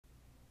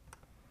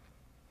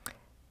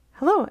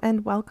Hello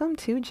and welcome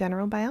to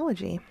General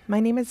Biology. My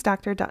name is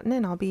Dr. Dutton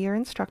and I'll be your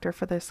instructor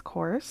for this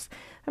course.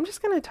 I'm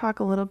just going to talk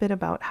a little bit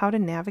about how to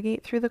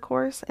navigate through the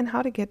course and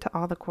how to get to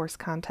all the course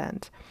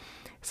content.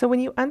 So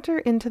when you enter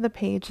into the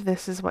page,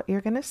 this is what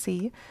you're going to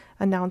see.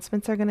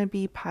 Announcements are going to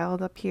be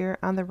piled up here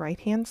on the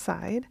right-hand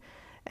side,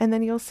 and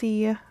then you'll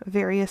see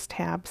various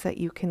tabs that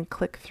you can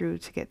click through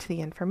to get to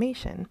the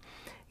information.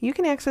 You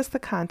can access the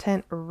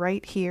content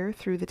right here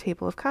through the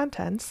table of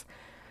contents.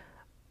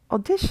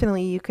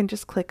 Additionally, you can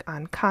just click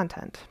on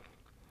Content.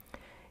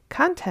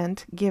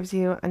 Content gives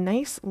you a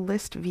nice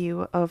list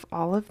view of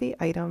all of the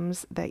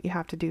items that you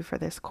have to do for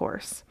this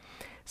course.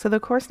 So the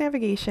course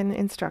navigation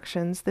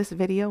instructions, this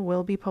video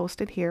will be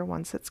posted here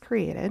once it's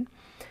created.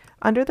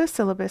 Under the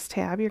Syllabus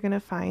tab, you're going to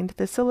find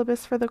the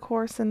syllabus for the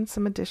course and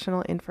some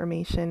additional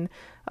information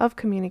of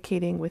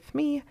communicating with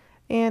me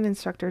and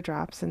instructor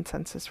drops and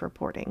census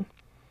reporting.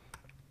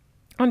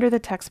 Under the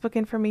Textbook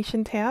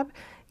Information tab,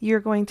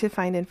 you're going to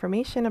find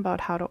information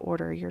about how to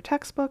order your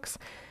textbooks.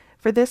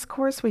 For this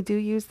course, we do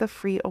use the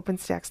free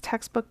OpenStax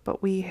textbook,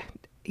 but we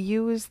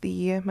use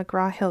the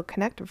McGraw-Hill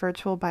Connect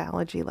Virtual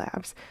Biology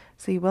Labs.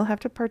 So you will have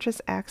to purchase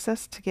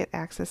access to get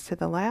access to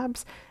the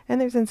labs,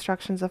 and there's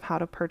instructions of how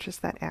to purchase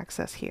that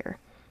access here.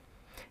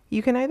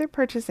 You can either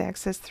purchase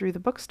access through the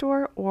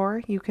bookstore,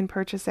 or you can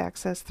purchase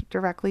access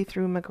directly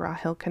through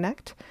McGraw-Hill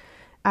Connect.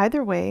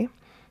 Either way,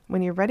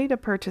 when you're ready to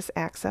purchase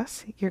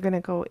access, you're going to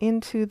go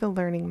into the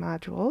learning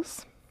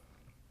modules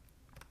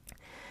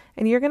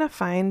and you're going to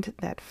find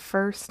that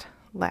first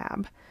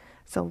lab.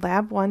 So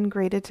Lab 1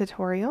 graded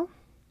tutorial.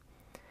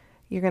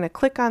 You're going to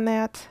click on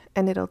that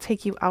and it'll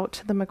take you out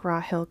to the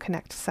McGraw-Hill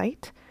Connect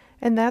site,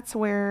 and that's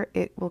where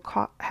it will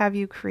have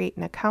you create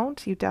an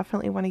account. You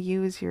definitely want to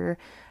use your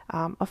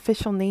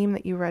official name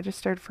that you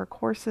registered for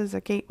courses or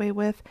Gateway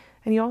with,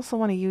 and you also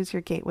want to use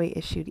your Gateway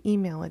issued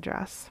email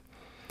address.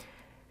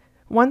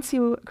 Once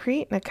you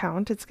create an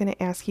account, it's going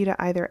to ask you to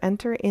either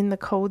enter in the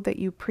code that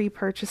you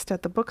pre-purchased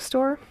at the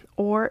bookstore,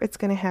 or it's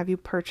going to have you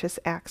purchase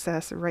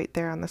access right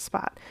there on the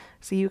spot.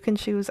 So you can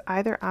choose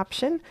either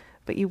option,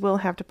 but you will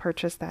have to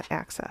purchase that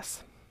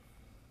access.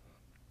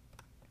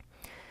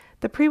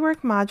 The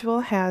pre-work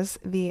module has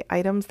the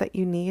items that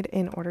you need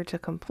in order to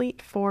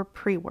complete for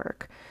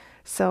pre-work.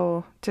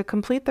 So to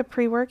complete the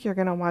pre-work, you're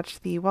going to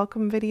watch the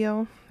welcome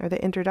video or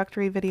the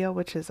introductory video,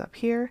 which is up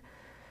here,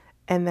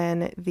 and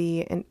then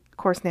the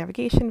course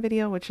navigation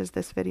video, which is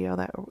this video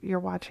that you're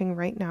watching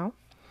right now.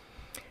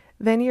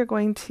 Then you're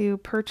going to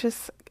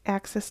purchase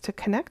access to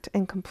Connect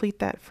and complete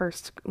that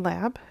first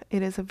lab.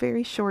 It is a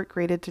very short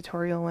graded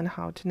tutorial on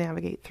how to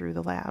navigate through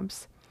the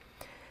labs.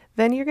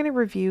 Then you're going to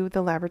review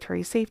the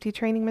laboratory safety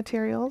training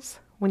materials.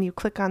 When you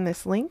click on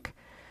this link,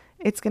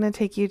 it's going to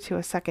take you to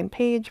a second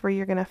page where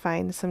you're going to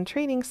find some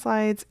training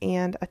slides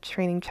and a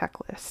training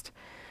checklist.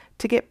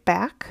 To get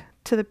back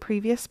to the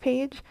previous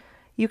page,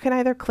 you can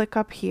either click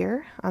up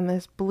here on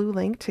this blue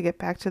link to get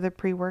back to the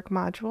pre-work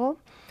module,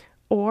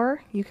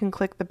 or you can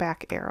click the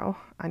back arrow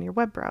on your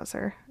web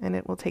browser and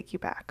it will take you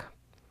back.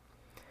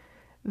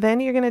 Then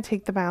you're going to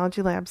take the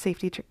Biology Lab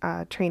Safety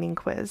Training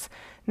quiz.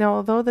 Now,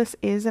 although this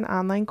is an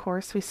online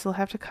course, we still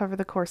have to cover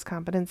the course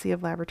competency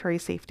of laboratory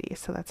safety.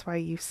 So that's why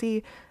you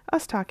see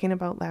us talking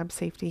about lab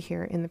safety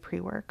here in the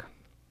pre-work.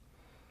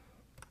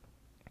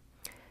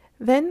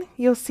 Then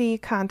you'll see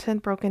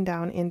content broken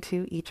down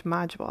into each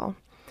module.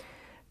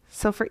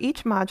 So for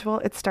each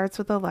module, it starts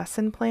with a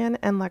lesson plan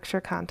and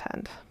lecture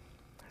content.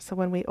 So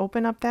when we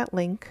open up that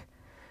link,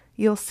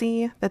 you'll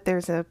see that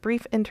there's a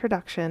brief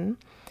introduction.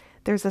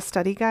 There's a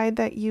study guide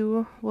that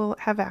you will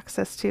have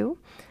access to.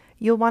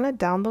 You'll want to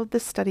download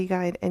this study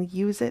guide and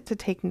use it to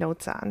take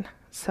notes on.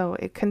 So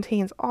it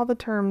contains all the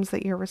terms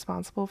that you're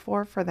responsible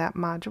for that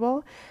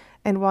module.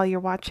 And while you're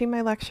watching my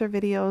lecture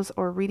videos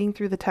or reading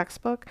through the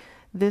textbook,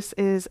 this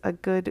is a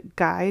good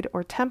guide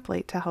or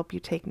template to help you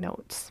take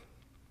notes.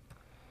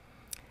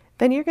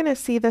 Then you're going to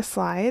see the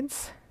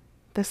slides.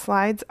 The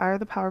slides are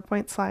the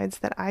PowerPoint slides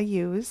that I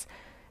use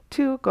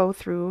to go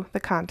through the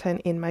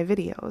content in my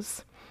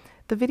videos.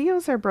 The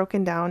videos are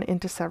broken down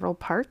into several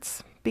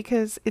parts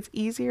because it's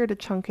easier to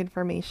chunk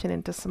information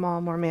into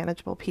small, more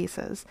manageable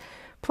pieces.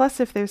 Plus,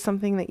 if there's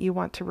something that you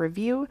want to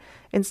review,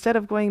 instead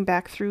of going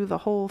back through the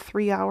whole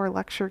 3-hour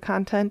lecture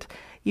content,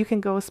 you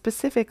can go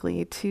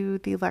specifically to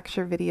the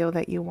lecture video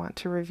that you want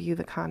to review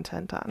the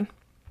content on.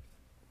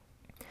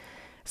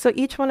 So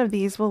each one of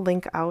these will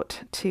link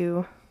out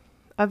to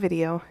a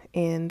video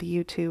in the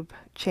YouTube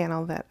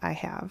channel that I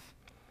have.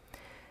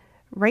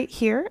 Right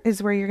here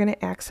is where you're going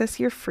to access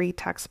your free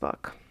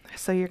textbook.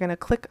 So you're going to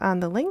click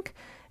on the link,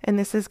 and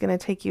this is going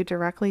to take you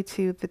directly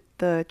to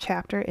the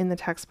chapter in the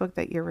textbook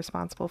that you're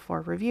responsible for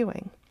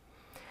reviewing.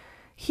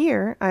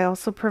 Here, I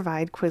also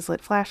provide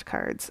Quizlet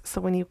flashcards. So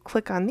when you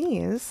click on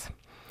these,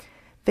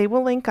 they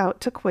will link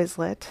out to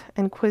Quizlet,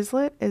 and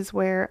Quizlet is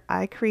where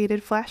I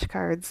created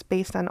flashcards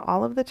based on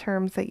all of the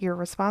terms that you're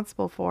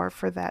responsible for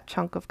that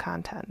chunk of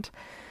content.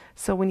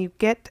 So when you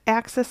get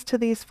access to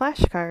these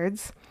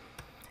flashcards,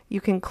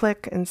 you can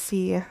click and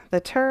see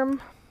the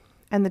term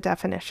and the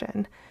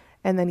definition,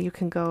 and then you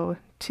can go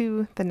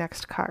to the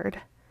next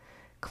card.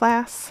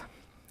 Class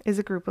is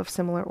a group of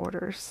similar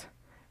orders.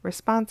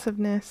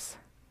 Responsiveness,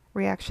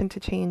 reaction to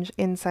change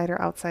inside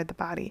or outside the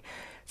body.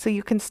 So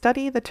you can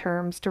study the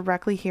terms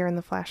directly here in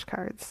the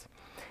flashcards.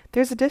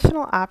 There's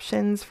additional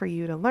options for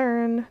you to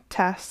learn,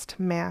 test,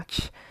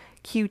 match,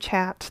 cue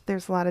chat.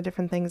 There's a lot of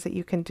different things that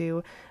you can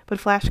do, but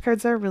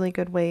flashcards are a really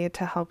good way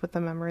to help with the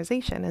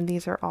memorization, and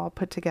these are all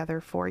put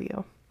together for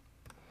you.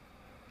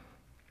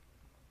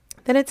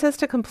 Then it says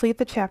to complete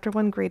the Chapter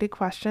 1 graded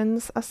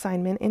questions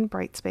assignment in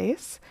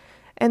Brightspace,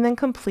 and then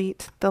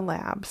complete the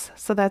labs.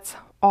 So that's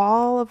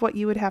all of what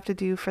you would have to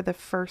do for the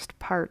first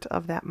part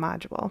of that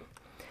module.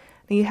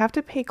 Now you have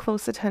to pay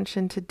close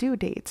attention to due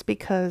dates,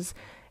 because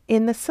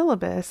in the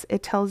syllabus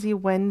it tells you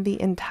when the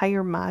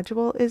entire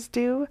module is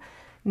due,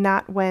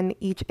 not when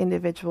each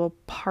individual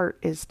part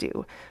is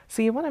due.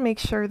 So you want to make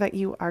sure that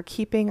you are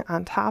keeping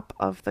on top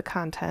of the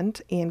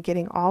content and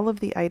getting all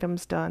of the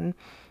items done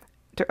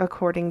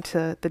according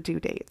to the due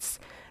dates.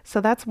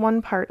 So that's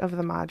one part of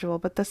the module,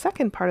 but the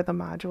second part of the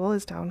module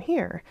is down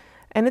here,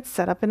 and it's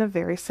set up in a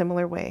very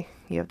similar way.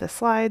 You have the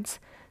slides,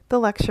 the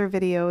lecture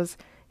videos.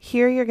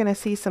 Here you're going to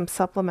see some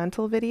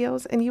supplemental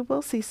videos, and you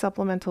will see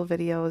supplemental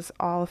videos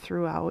all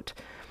throughout.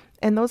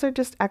 And those are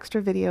just extra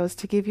videos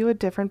to give you a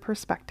different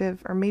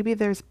perspective, or maybe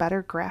there's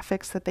better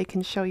graphics that they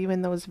can show you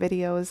in those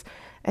videos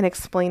and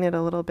explain it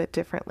a little bit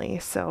differently.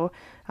 So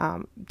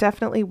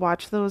definitely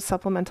watch those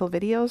supplemental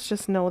videos.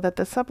 Just know that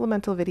the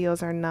supplemental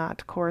videos are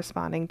not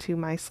corresponding to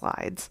my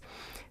slides.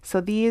 So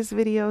these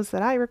videos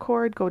that I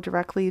record go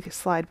directly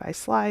slide by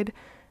slide,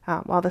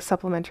 while the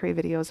supplementary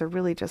videos are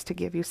really just to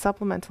give you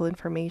supplemental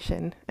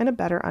information and a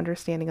better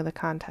understanding of the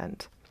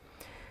content.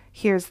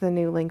 Here's the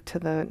new link to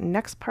the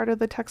next part of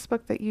the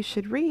textbook that you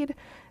should read,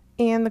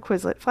 and the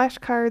Quizlet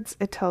flashcards.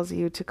 It tells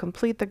you to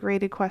complete the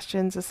graded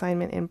questions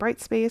assignment in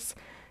Brightspace,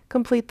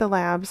 complete the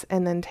labs,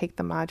 and then take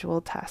the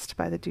module test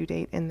by the due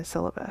date in the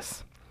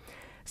syllabus.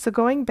 So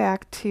going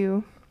back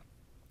to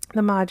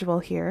the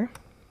module here,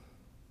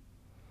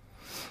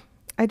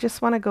 I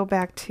just want to go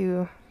back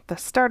to the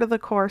start of the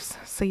course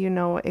so you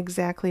know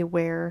exactly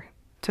where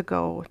to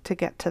go to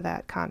get to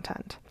that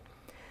content.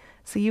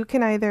 So you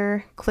can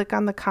either click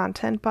on the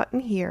content button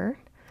here,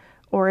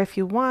 or if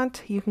you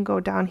want, you can go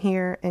down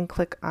here and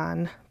click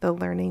on the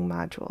learning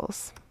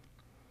modules.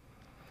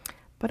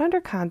 But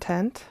under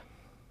content,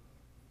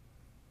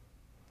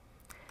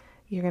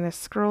 you're going to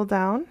scroll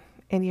down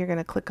and you're going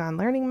to click on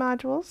learning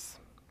modules.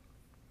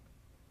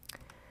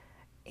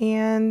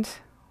 And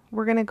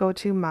we're going to go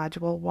to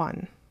module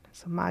 1.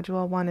 So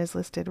module 1 is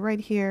listed right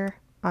here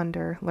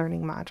under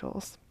learning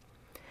modules.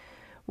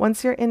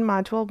 Once you're in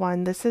module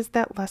 1, this is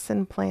that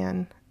lesson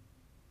plan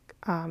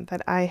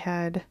that I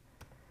had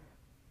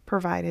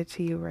provided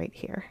to you right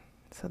here.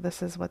 So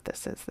this is what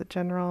this is, the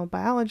general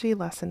biology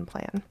lesson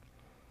plan.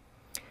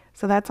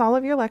 So that's all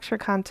of your lecture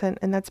content,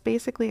 and that's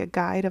basically a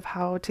guide of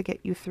how to get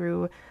you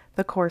through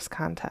the course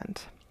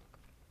content.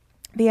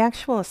 The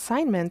actual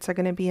assignments are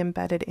going to be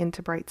embedded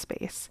into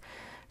Brightspace.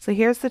 So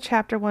here's the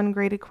Chapter 1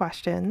 graded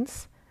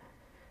questions.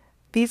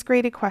 These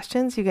graded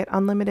questions, you get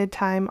unlimited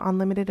time,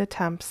 unlimited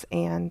attempts,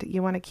 and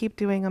you want to keep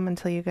doing them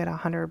until you get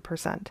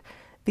 100%.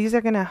 These are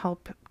going to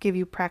help give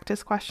you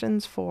practice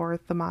questions for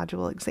the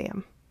module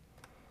exam.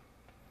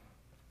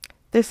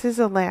 This is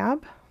a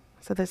lab.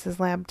 So this is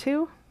lab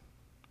 2,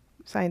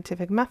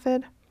 scientific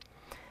method.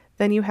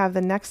 Then you have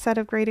the next set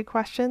of graded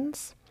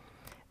questions,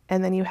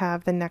 and then you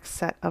have the next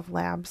set of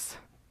labs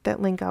that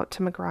link out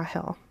to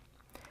McGraw-Hill.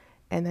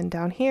 And then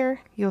down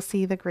here, you'll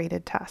see the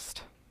graded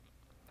test.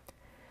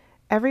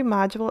 Every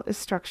module is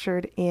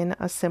structured in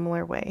a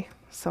similar way.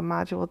 So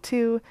module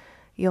 2,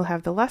 you'll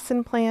have the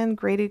lesson plan,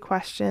 graded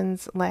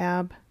questions,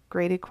 lab,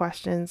 graded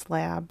questions,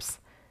 labs,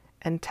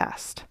 and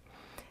test.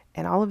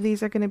 And all of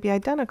these are going to be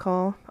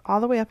identical all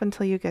the way up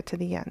until you get to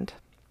the end.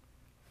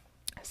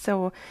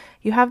 So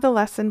you have the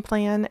lesson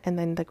plan and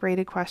then the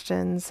graded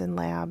questions and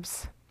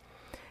labs.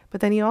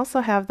 But then you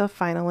also have the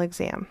final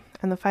exam.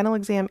 And the final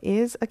exam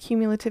is a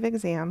cumulative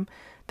exam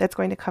that's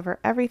going to cover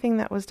everything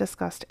that was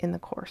discussed in the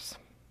course.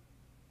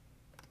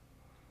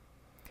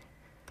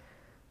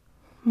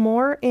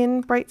 More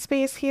in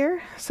Brightspace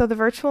here. So the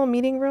virtual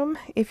meeting room,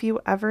 if you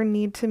ever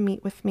need to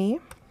meet with me,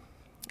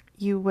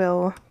 you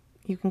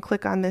can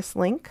click on this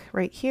link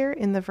right here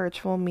in the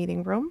virtual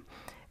meeting room,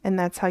 and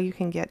that's how you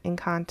can get in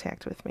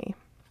contact with me.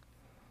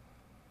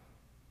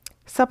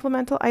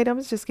 Supplemental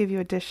items just give you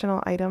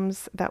additional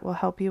items that will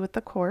help you with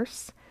the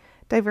course.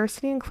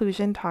 Diversity and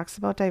inclusion talks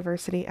about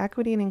diversity,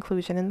 equity, and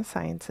inclusion in the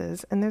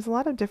sciences, and there's a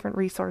lot of different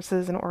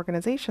resources and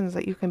organizations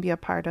that you can be a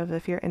part of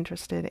if you're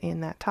interested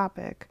in that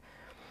topic.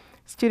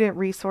 Student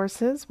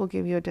resources will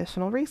give you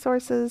additional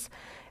resources,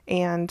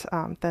 and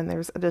then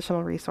there's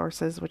additional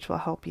resources which will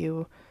help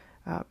you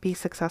be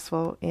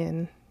successful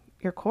in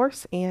your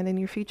course and in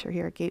your future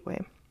here at Gateway.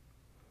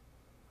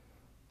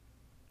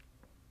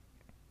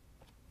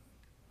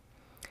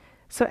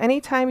 So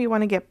anytime you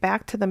want to get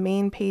back to the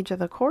main page of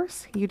the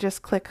course, you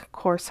just click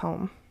Course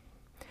Home.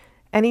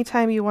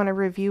 Anytime you want to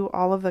review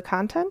all of the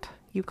content,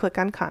 you click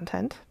on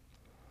Content.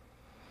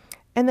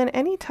 And then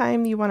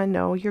anytime you want to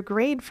know your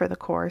grade for the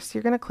course,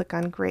 you're going to click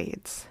on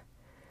Grades.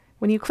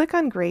 When you click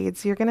on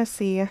Grades, you're going to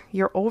see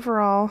your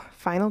overall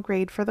final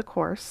grade for the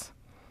course.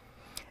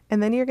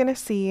 And then you're going to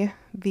see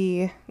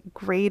the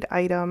grade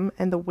item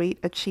and the weight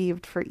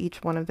achieved for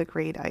each one of the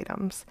grade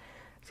items.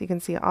 So you can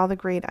see all the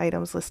grade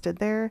items listed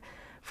there.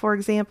 For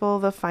example,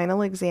 the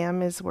final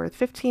exam is worth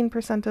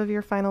 15% of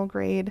your final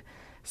grade.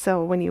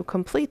 So when you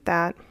complete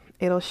that,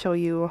 it'll show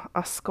you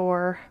a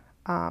score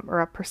or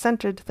a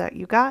percentage that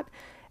you got,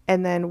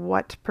 and then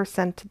what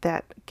percent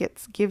that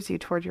gives you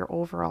toward your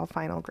overall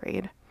final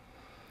grade.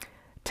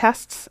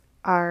 Tests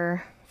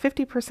are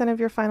 50% of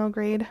your final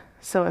grade.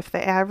 So if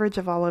the average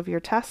of all of your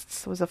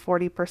tests was a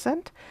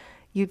 40%,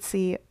 you'd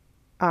see,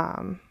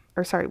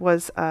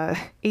 was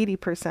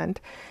 80%,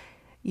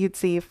 you'd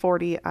see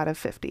 40 out of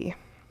 50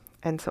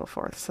 and so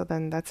forth. So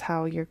then that's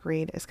how your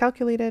grade is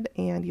calculated,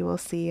 and you will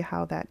see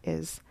how that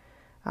is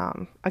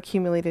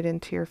accumulated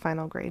into your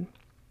final grade.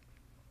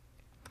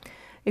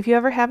 If you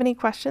ever have any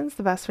questions,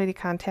 the best way to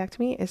contact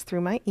me is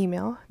through my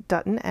email,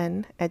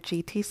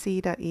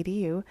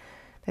 duttonn@gtc.edu.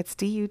 That's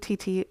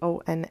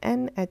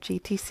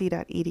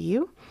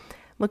DUTTONN@gtc.edu.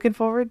 Looking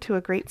forward to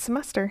a great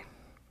semester.